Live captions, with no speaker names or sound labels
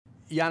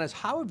Giannis,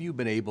 how have you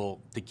been able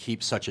to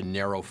keep such a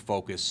narrow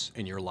focus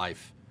in your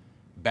life,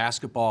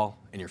 basketball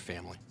and your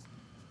family?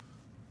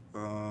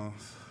 I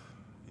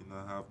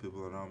have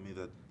people around me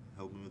that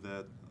help me with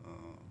that.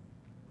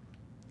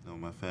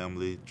 My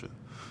family,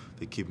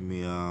 they keep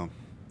me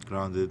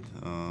grounded,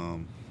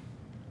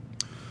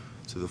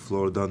 to the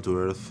floor, down to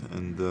earth,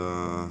 and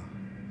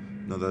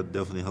that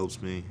definitely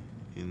helps me.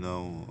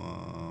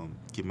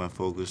 Keep my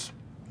focus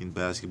in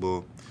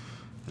basketball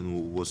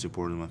and what's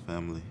important in my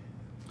family.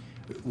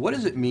 What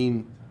does it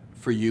mean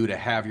for you to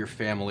have your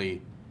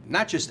family,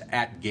 not just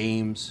at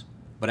games,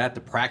 but at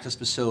the practice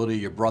facility?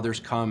 Your brothers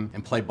come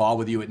and play ball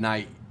with you at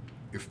night.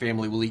 Your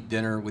family will eat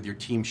dinner with your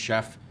team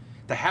chef.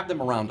 To have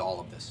them around all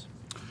of this.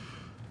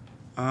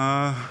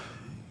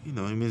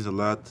 It means a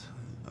lot.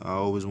 I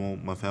always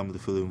want my family to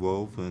feel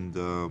involved and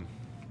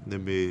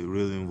them be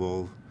really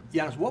involved.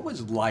 Giannis, what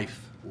was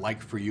life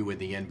like for you in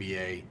the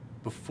NBA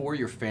before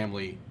your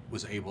family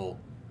was able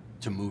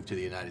to move to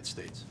the United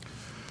States?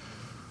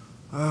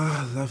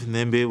 Life in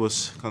the NBA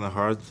was kind of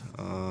hard.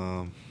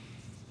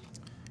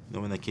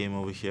 When I came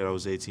over here, I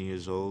was 18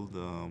 years old.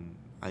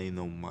 I didn't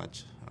know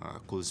much. I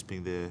couldn't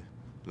speak the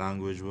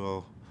language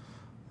well.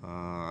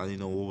 I didn't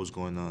know what was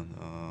going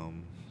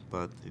on.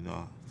 But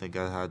I think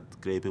I had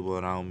great people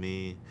around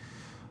me.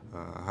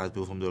 I had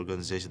people from the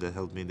organization that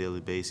helped me on a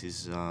daily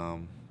basis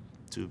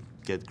to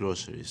get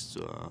groceries,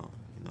 to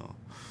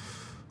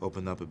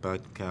open up a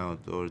bank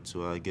account, or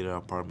to get an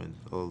apartment.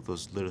 All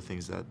those little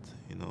things that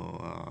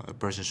a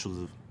person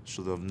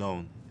should have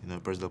known. A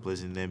person that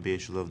plays in the NBA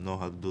should have known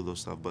how to do those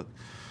stuff. But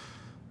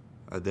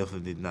I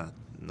definitely did not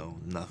know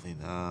nothing.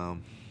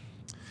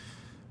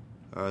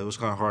 It was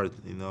kind of hard.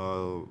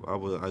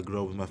 I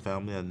grew up with my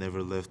family. I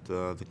never left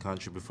the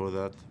country before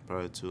that,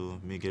 prior to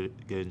me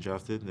getting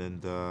drafted,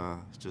 and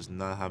just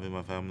not having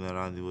my family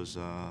around, it was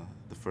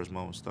the first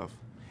moment was tough.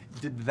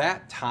 Did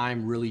that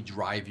time really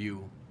drive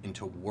you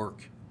into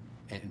work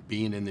and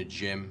being in the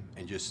gym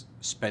and just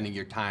spending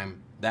your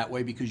time that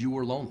way because you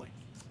were lonely?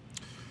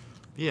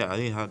 Yeah, I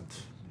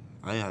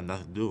had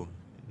nothing to do.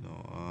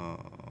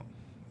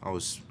 I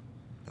was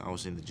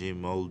in the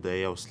gym all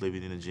day. I was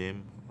sleeping in the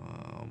gym.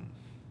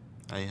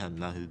 I had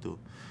nothing to do.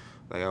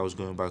 Like, I was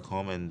going back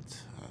home and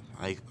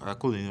I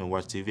couldn't even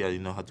watch TV. I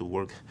didn't know how to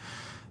work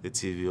the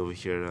TV over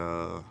here.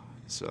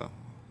 So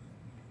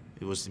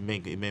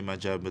it made my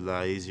job a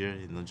lot easier.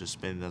 Just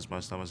spending as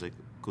much time as I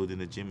could in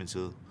the gym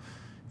until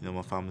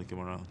my family came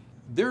around.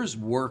 There's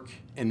work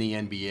in the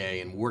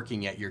NBA and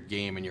working at your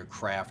game and your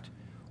craft.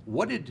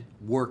 What did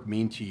work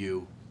mean to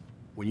you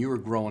when you were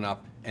growing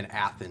up in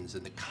Athens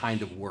and the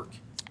kind of work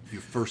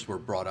you first were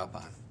brought up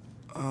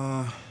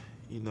on?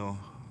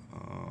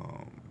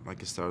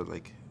 Like, it started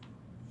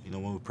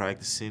when we're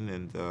practicing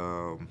and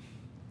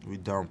we're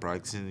done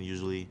practicing,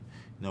 usually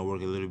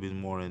work a little bit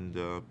more, and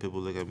people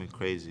look at me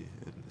crazy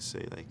and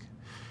say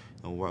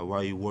why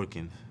are you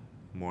working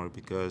more?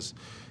 Because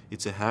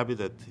it's a habit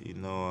that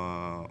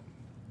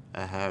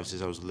I have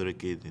since I was a little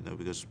kid.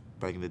 Because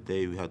back in the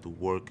day we had to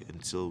work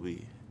until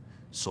we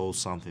sold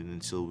something,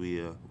 until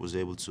we was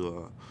able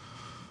to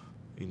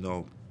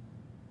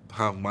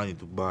have money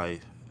to buy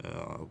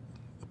a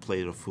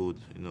plate of food,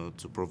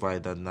 to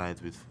provide that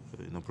night with,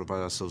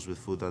 provide ourselves with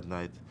food that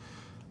night.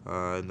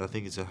 And I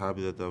think it's a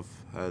habit that I've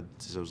had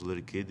since I was a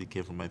little kid. It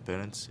came from my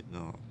parents.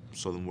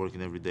 Saw them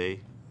working every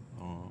day.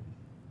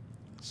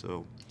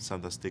 So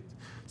something that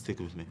stick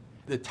with me.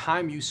 The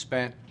time you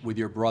spent with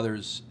your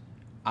brothers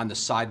on the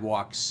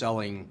sidewalk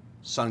selling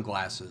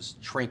sunglasses,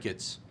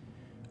 trinkets,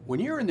 when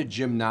you're in the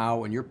gym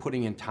now and you're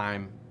putting in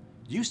time,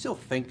 do you still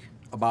think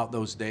about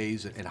those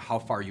days and how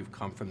far you've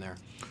come from there?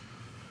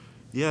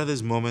 Yeah,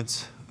 there's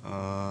moments.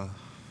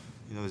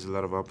 There's a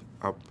lot of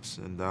ups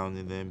and downs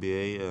in the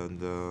NBA,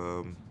 and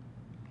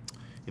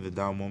in the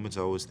down moments,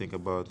 I always think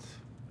about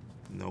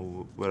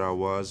where I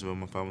was, where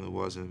my family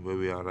was, and where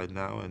we are right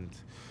now, and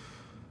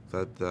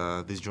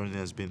that this journey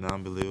has been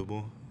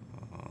unbelievable.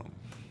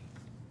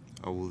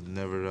 I would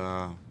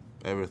never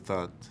ever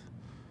thought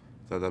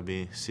that I'd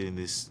be sitting in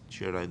this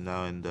chair right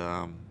now and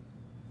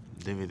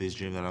living this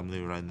dream that I'm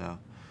living right now.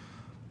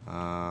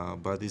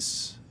 But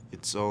it's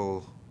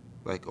all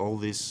all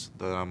this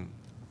that I'm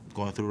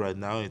going through right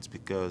now. It's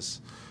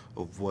because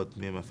of what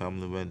me and my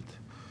family went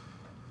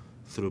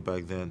through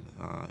back then.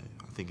 I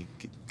think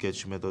it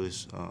gets you mentally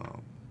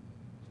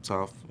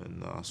tough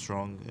and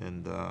strong,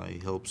 and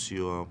it helps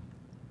you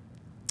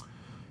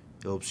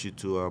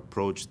to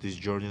approach this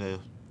journey that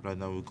right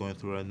now we're going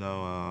through right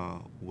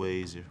now way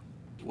easier.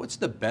 What's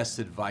the best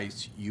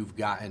advice you've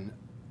gotten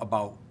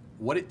about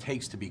what it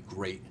takes to be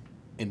great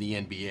in the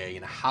NBA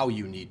and how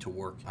you need to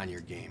work on your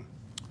game?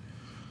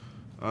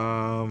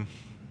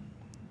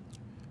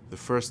 The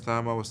first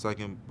time I was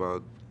talking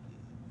about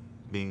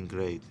being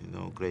great,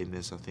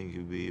 greatness, I think it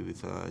would be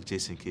with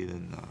Jason Kidd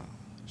and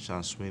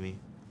Sean Sweeney.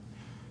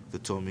 They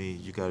told me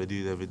you got to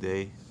do it every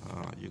day.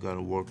 You got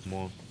to work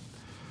more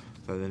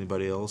than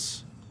anybody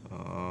else.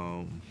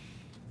 Got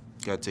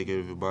to take care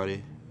of your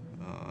body,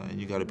 and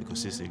you got to be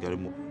consistent. You got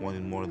to want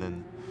it more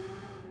than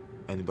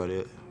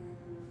anybody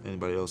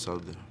else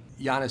out there.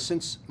 Giannis,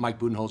 since Mike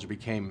Budenholzer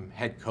became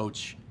head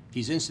coach,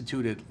 he's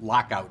instituted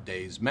lockout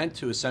days meant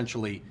to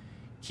essentially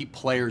keep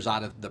players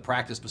out of the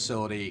practice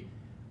facility,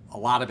 a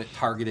lot of it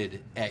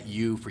targeted at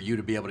you for you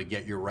to be able to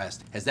get your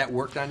rest. Has that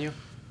worked on you?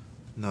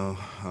 No,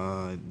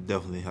 it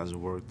definitely hasn't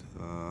worked.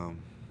 I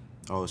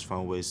always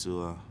found ways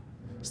to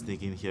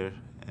sneak in here,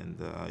 and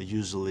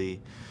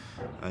usually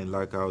in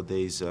lockout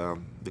days,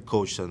 the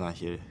coaches are not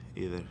here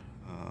either.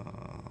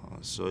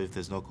 So if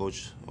there's no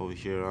coach over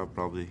here, I'll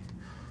probably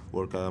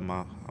work out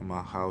at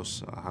my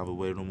house. I have a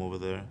weight room over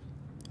there.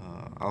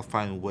 I'll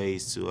find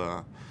ways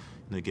to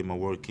get my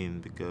work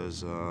in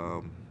because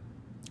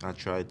I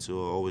try to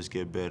always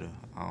get better.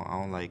 I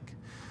don't like.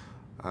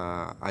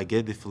 I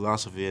get the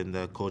philosophy, and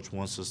the coach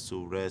wants us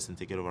to rest and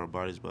take care of our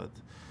bodies, but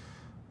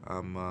I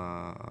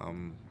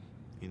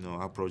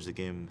approach the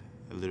game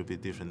a little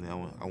bit differently.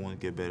 I want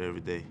to get better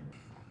every day.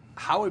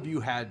 How have you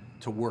had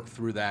to work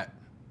through that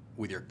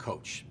with your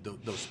coach?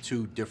 Those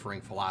two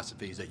differing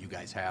philosophies that you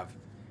guys have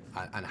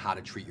on how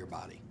to treat your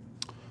body.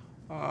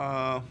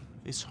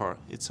 It's hard.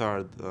 It's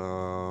hard.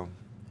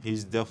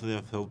 He's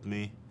definitely helped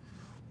me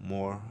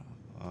more.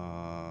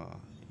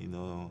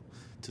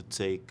 To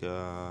take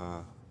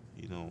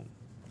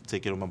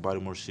take care of my body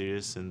more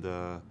serious and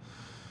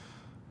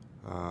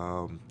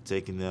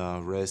taking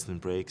rest and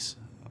breaks.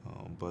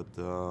 But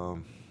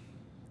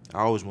I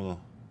always want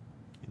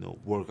to,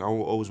 work. I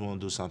always want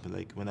to do something.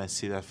 Like when I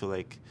see that, I feel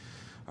like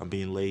I'm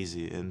being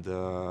lazy, and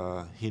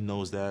he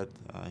knows that.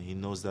 He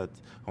knows that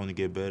I want to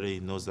get better. He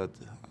knows that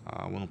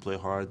I want to play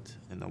hard,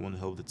 and I want to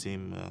help the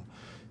team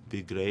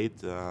be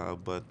great.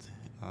 But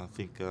I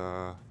think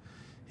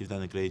he's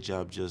done a great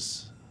job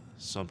just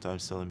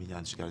sometimes telling me,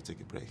 "Yeah, you got to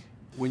take a break."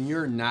 When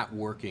you're not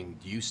working,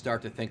 do you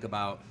start to think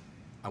about,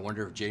 I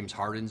wonder if James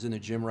Harden's in the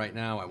gym right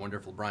now? I wonder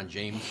if LeBron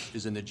James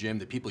is in the gym,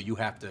 the people you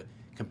have to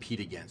compete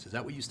against. Is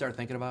that what you start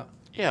thinking about?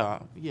 Yeah,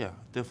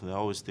 definitely. I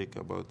always think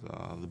about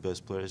the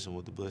best players and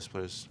what the best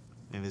players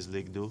in this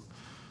league do.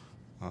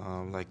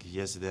 Like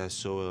yesterday, I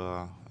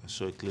saw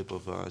a clip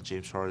of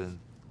James Harden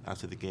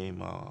after the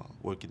game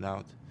working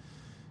out,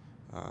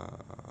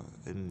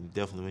 and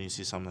definitely when you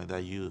see something like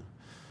that, I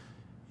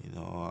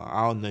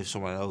don't know if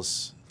someone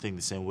else think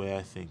the same way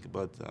I think,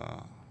 but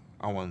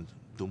I want to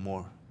do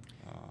more.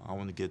 I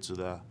want to get to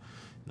that,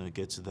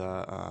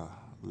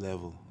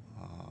 level,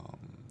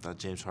 that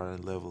James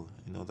Harden level.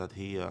 That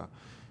he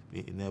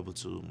being able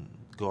to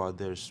go out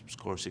there,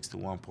 score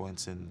 61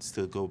 points, and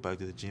still go back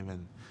to the gym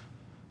and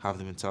have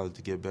the mentality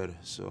to get better.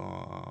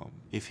 So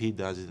if he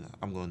does it,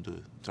 I'm going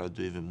to try to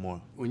do even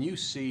more. When you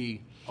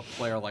see a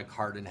player like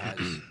Harden has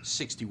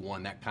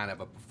 61, that kind of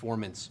a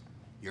performance,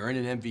 you're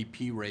in an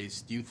MVP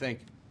race, do you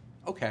think,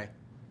 okay,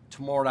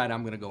 tomorrow night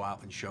I'm going to go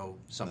out and show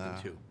something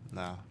too?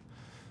 No.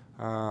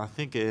 I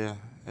think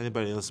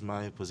anybody else in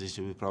my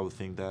position would probably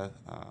think that.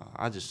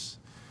 I just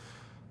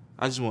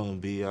want to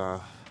be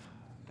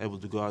able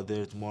to go out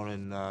there tomorrow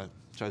and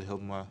try to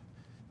help my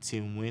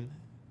team win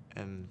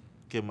and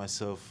get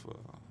myself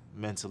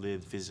mentally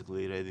and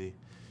physically ready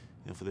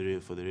for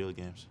the real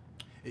games.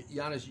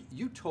 Giannis,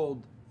 you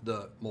told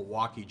the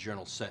Milwaukee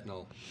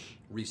Journal-Sentinel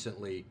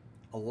recently,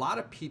 a lot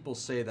of people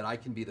say that I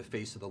can be the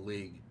face of the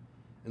league.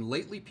 And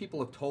lately people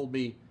have told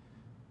me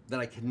that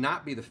I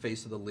cannot be the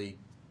face of the league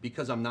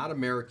because I'm not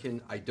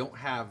American. I don't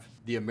have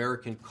the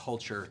American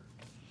culture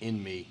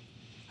in me.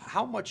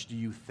 How much do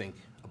you think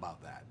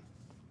about that?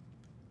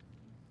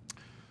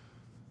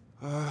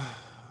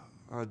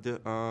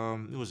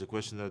 It was a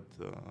question that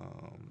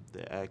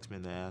they asked me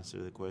and I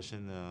answered the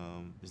question.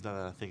 It's not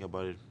that I think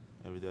about it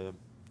every day. I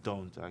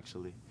don't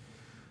actually.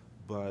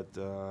 But,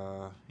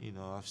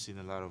 I've seen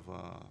a lot of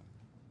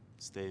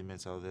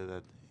statements out there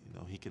that,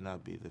 he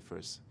cannot be the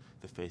face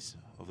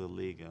of the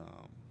league.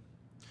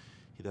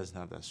 He doesn't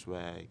have that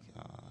swag.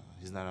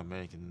 He's not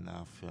American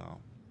enough.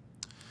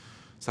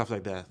 Stuff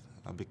like that.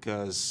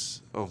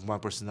 Because of my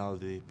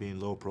personality being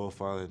low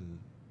profile and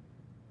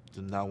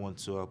do not want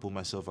to put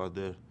myself out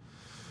there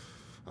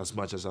as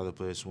much as other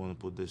players want to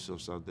put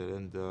themselves out there.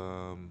 And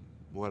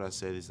what I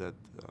said is that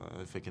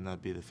if I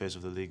cannot be the face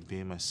of the league,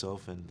 being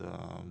myself and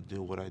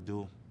do what I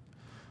do,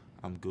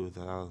 I'm good.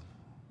 I'm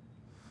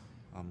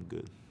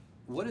good.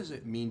 What does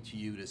it mean to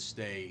you to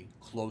stay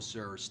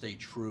closer or stay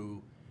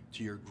true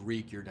to your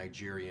Greek, your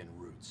Nigerian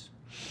roots?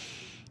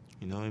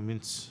 It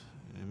means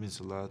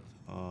a lot.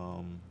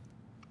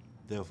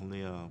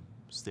 Definitely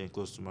staying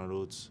close to my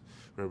roots,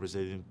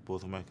 representing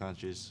both of my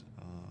countries,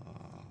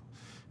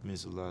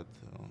 means a lot.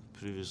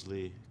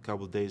 Previously, a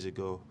couple of days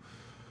ago,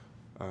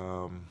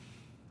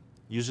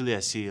 usually I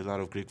see a lot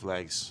of Greek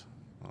flags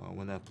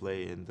when I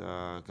play, and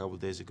a couple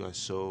of days ago I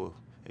saw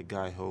a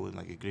guy holding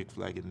like a Greek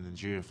flag and a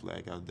Nigerian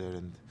flag out there,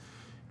 and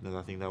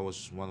I think that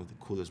was one of the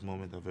coolest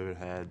moments I've ever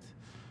had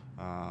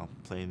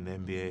playing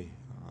in the NBA.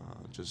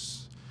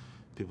 Just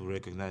people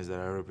recognize that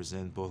I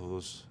represent both of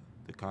those,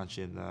 the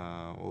country, and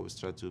always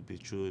try to be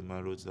true in my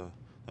roots. That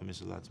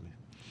means a lot to me.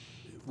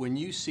 When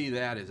you see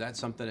that, is that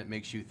something that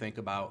makes you think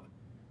about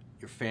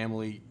your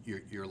family,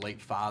 your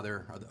late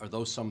father? Are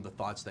those some of the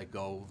thoughts that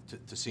go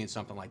to seeing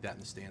something like that in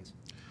the stands?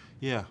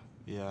 Yeah,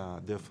 Yeah,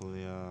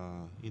 definitely.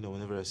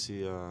 Whenever I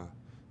see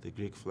the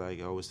Greek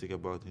flag, I always think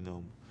about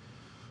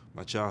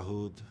my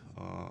childhood,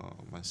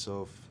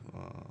 myself,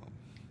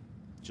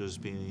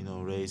 just being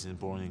raised and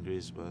born in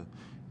Greece. But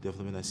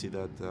definitely when I see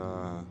that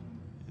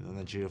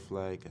Nigeria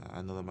flag,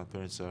 I know that my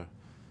parents are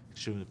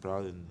extremely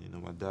proud,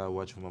 and my dad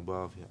watching from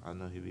above. I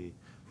know he'll be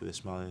with a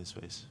smile on his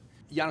face.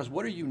 Giannis,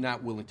 what are you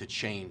not willing to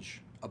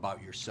change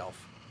about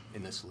yourself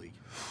in this league?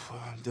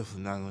 I'm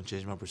definitely not gonna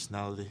change my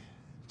personality,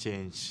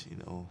 change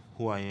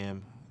who I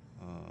am.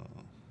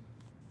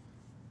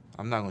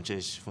 I'm not gonna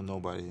change for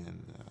nobody,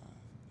 and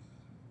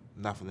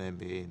not for the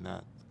NBA,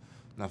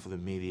 not for the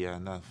media,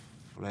 not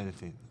for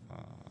anything.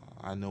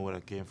 I know where I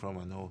came from.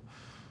 I know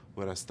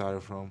where I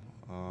started from.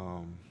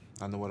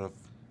 I know what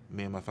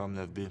me and my family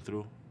have been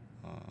through.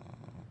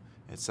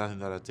 It's something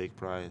that I take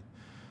pride.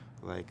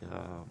 Like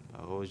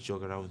I always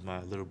joke around with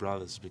my little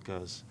brothers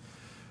because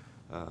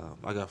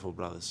I got 4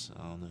 brothers.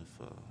 I don't know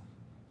if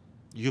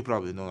you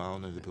probably know. I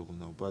don't know if the people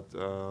know, but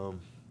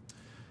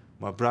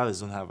my brothers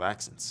don't have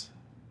accents.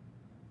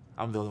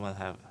 I'm the only one that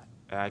have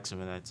an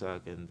accent when I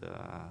talk, and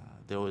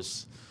they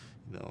always,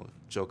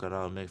 joke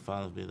around, make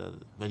fun of me that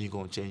when you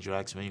gonna change your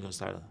accent, when you gonna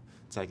start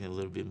talking a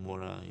little bit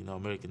more,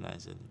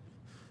 Americanized and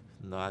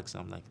no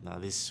accent. I'm like, nah,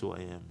 this is who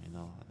I am.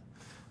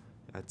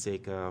 I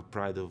take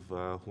pride of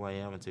who I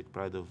am. I take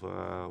pride of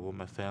what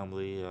my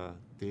family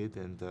did,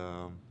 and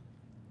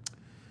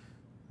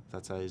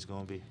that's how it's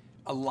gonna be.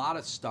 A lot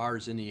of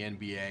stars in the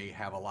NBA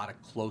have a lot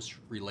of close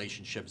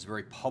relationships,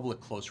 very public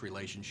close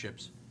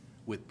relationships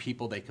with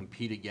people they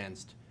compete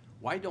against.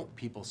 Why don't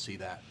people see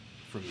that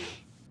from you?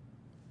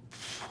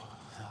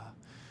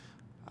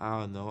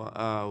 I don't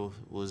know.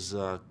 Was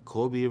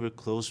Kobe ever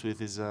close with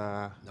his?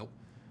 Nope.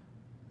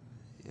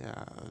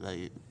 Yeah,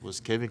 like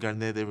was Kevin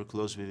Garnett ever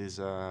close with his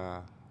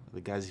the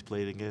guys he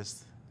played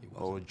against,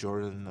 or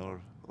Jordan, or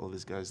all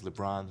these guys,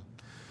 LeBron?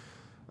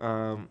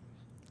 Um,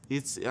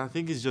 I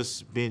think it's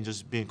just being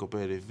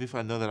competitive. If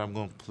I know that I'm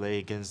going to play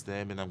against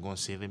them and I'm going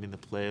to see them in the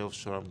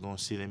playoffs, or I'm going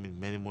to see them in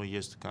many more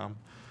years to come,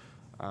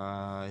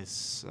 I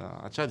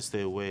try to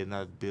stay away and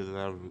not build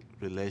a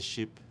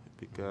relationship,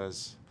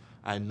 because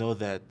I know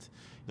that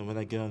when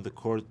I get on the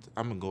court,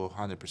 I'm gonna go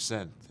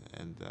 100%,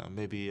 and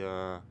maybe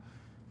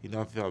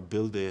if I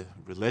build a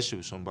relationship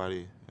with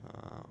somebody,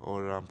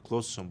 or I'm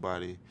close to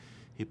somebody,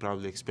 he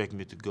probably expect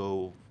me to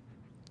go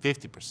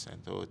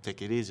 50% or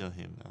take it easy on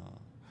him.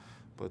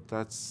 But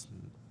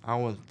I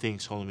don't want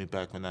things holding me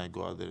back when I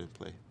go out there and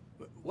play.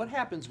 What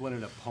happens when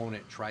an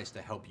opponent tries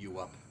to help you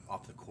up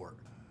off the court?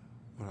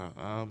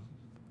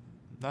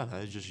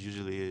 I just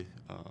usually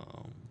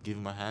give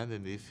him a hand,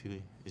 and if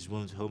he is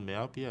willing to help me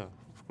up, yeah,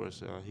 of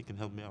course, he can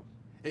help me up.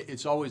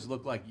 It's always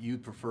looked like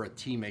you'd prefer a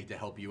teammate to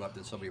help you up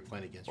than somebody you're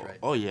playing against, right?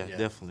 Oh yeah,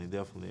 definitely.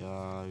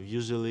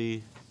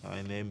 Usually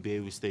in the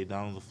NBA, we stay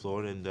down on the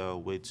floor and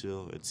wait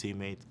till a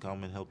teammate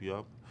come and help you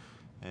up.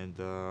 And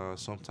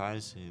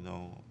sometimes,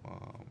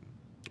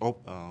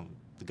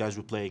 the guys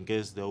we play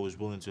against, they're always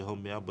willing to help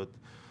me out, but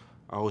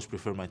I always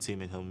prefer my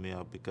teammate helping me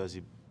out, because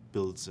it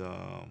builds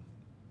a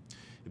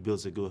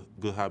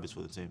good habits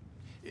for the team.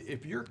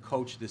 If your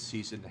coach this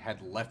season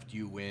had left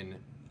you in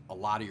a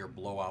lot of your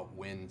blowout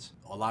wins,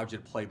 allowed you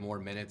to play more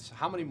minutes,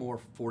 how many more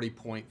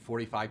 40-point,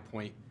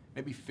 45-point,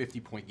 maybe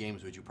 50-point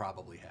games would you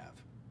probably have?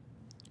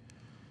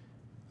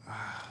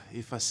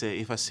 If I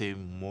say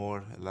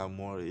more, a lot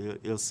more,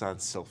 it'll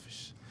sound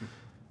selfish.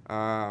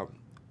 I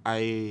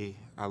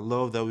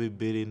love that we're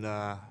beating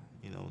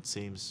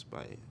teams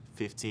by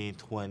 15,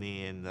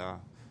 20, and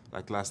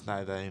like last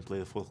night I didn't play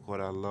the fourth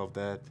quarter. I love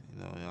that.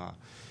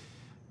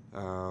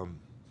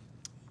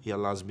 He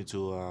allows me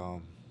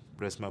to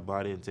rest my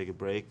body and take a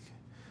break.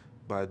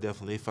 But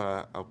definitely, if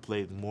I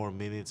played more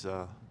minutes,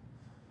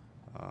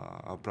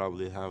 I'll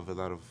probably have a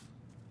lot of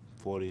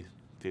 40,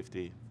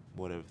 50,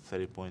 whatever,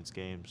 30 points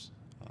games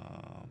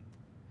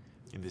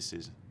in this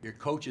season. Your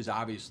coach is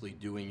obviously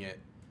doing it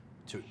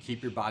to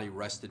keep your body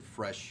rested,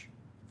 fresh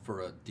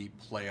for a deep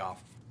playoff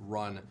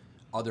run.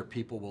 Other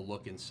people will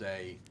look and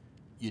say,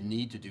 you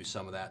need to do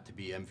some of that to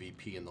be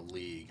MVP in the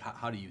league.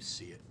 How do you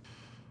see it?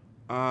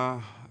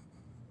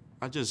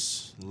 I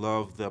just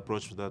love the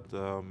approach that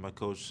my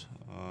coach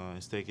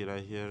is taking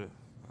right here.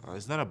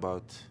 It's not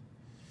about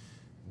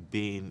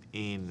being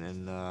in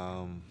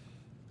and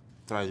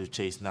try to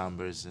chase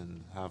numbers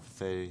and have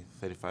 30,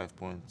 35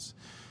 points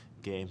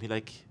game.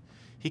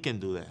 He can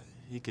do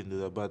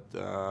that. But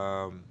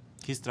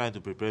he's trying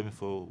to prepare me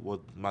for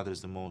what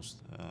matters the most,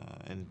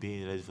 and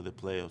being ready for the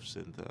playoffs.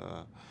 And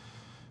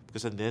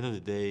because at the end of the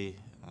day,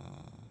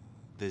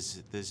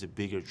 there's a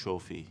bigger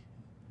trophy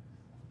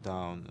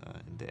down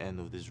in the end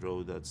of this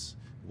road that's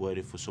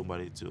waiting for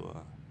somebody to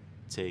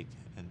take.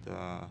 And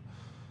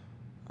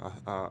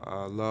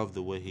I love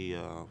the way he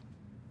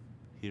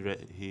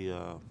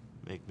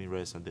make me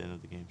rest at the end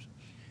of the games.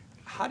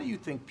 How do you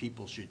think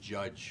people should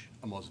judge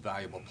a most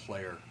valuable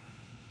player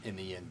in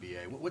the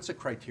NBA? What's the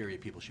criteria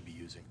people should be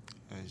using?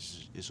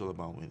 It's all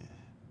about winning.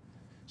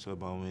 It's all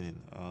about winning.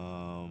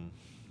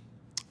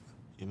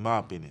 In my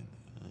opinion,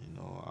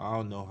 I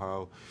don't know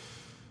how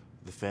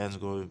the fans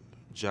go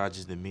judge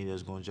it, the media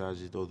is going to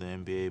judge it, or the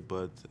NBA.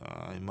 But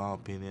in my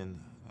opinion,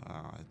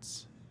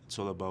 it's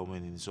all about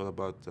winning. It's all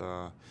about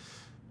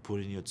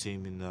putting your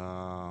team in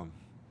a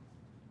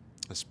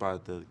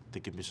spot that they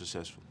can be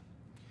successful.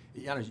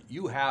 Giannis,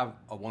 you have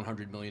a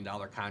 $100 million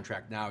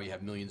contract now. You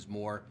have millions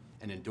more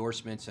and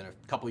endorsements. In a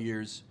couple of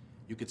years,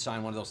 you could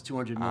sign one of those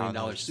 $200 million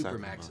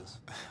supermaxes.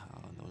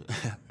 I don't know.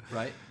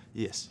 Right?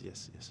 Yes.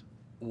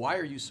 Why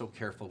are you so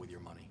careful with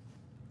your money?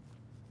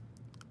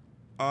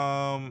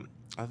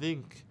 I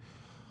think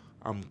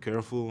I'm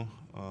careful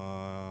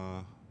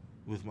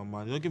with my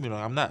money. Don't get me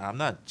wrong. I'm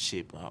not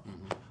cheap.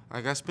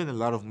 Like, I spend a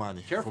lot of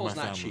money Careful for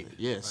my is not family. cheap.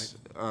 Yes.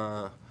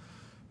 Right?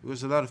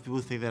 Because a lot of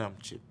people think that I'm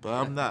cheap, but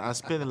I'm not. I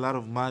spend a lot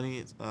of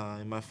money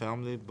in my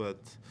family, but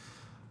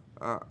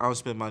I'll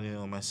spend money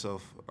on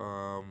myself.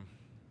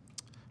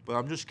 But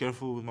I'm just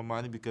careful with my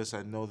money because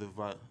I know the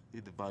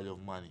value of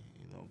money.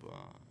 But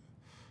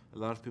a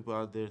lot of people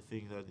out there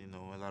think that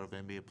a lot of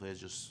NBA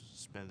players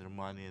just spend their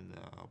money and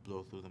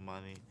blow through the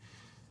money,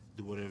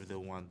 do whatever they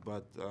want.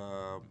 But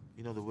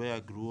the way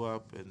I grew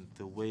up and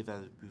the way that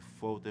we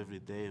fought every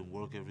day and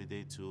work every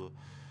day to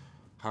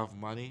have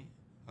money.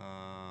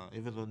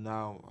 Even though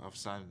now I've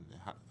signed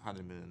a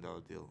 $100 million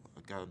deal,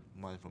 I got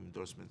money from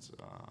endorsements.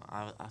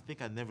 I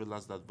think I never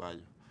lost that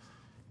value,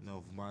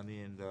 of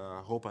money, and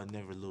I hope I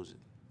never lose it.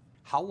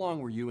 How long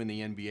were you in the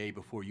NBA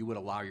before you would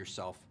allow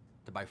yourself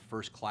to buy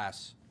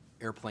first-class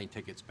airplane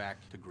tickets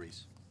back to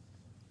Greece?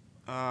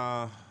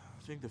 I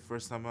think the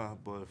first time I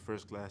bought a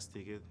first-class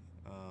ticket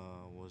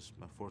was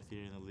my 4th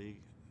year in the league.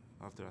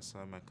 After I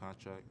signed my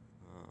contract,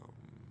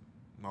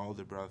 my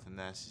older brother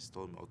Thanasis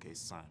told me, "Okay,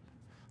 it's time.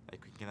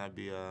 Like, we cannot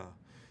be a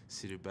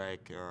city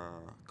back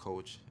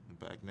coach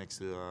back next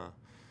to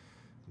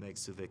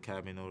the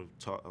cabin or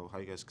how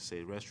you guys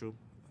say restroom."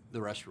 The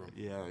restroom.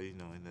 Yeah, in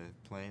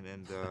the plane,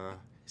 and he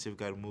said we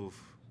got to move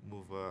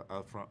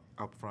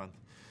up front,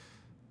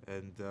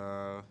 and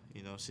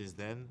since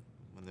then,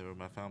 whenever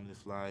my family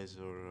flies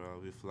or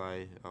we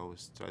fly, I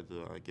always try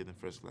to get in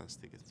first class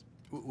tickets.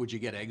 Would you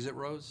get exit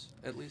rows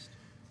at least?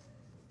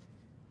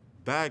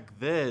 Back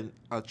then,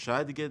 I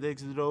tried to get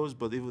exit rows,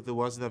 but if it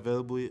wasn't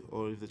available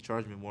or if they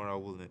charged me more, I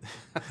wouldn't.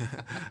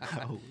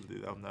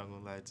 I'm not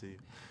gonna lie to you.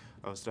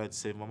 I was trying to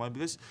save my money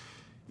because,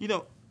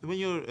 when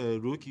you're a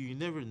rookie, you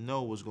never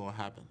know what's gonna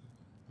happen.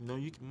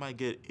 You might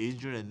get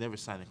injured and never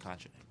sign a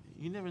contract.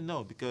 You never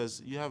know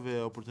because you have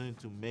an opportunity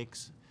to make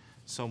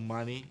some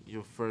money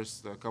your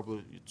first couple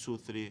of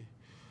 2-3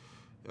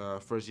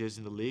 first years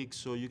in the league.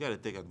 So you gotta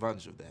take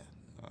advantage of that.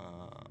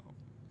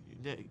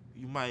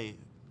 You might.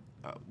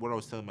 What I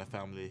was telling my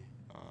family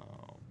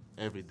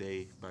every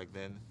day back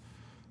then,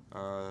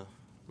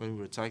 when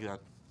we were talking,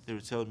 they were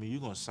telling me,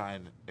 "You're gonna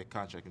sign a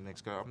contract in the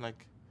next year." I'm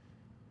like,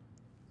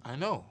 I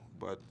know,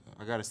 but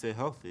I gotta stay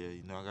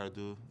healthy. I gotta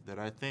do the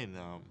right thing.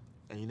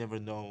 And you never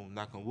know,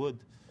 knock on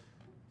wood,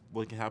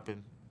 what can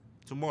happen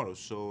tomorrow.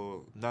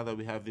 So now that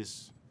we have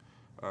this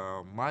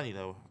money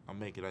that I'm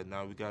making right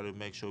now, we gotta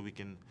make sure we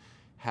can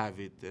have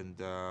it and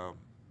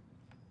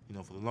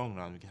for the long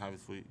run, we can have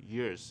it for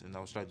years. And I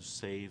was trying to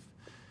save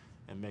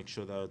and make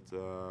sure that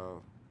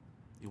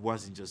it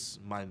wasn't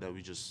just money that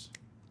we just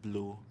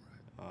blew.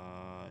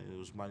 It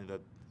was money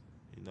that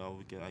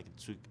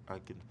I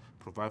can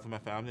provide for my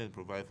family and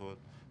provide for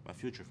my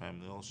future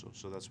family also.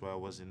 So that's why I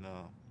wasn't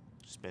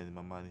spending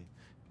my money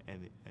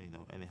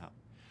anyhow.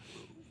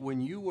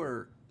 When you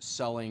were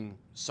selling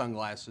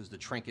sunglasses, the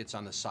trinkets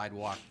on the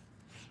sidewalk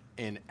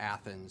in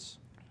Athens,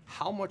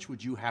 how much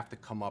would you have to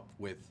come up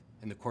with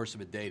in the course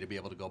of a day to be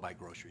able to go buy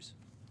groceries?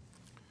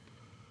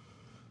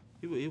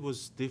 It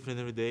was different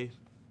every day.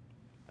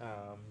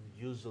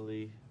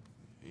 Usually,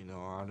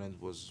 our rent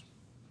was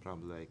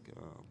probably like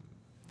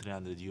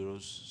 300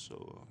 euros.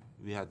 So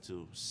we had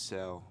to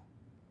sell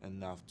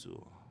enough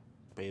to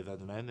pay that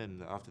rent.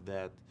 And after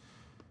that,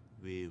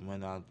 we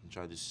went out and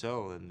tried to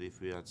sell. And if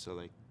we had to sell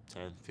like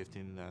 $10,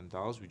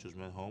 $15, we just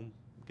went home,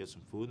 get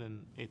some food,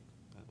 and eat.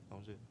 That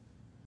was it.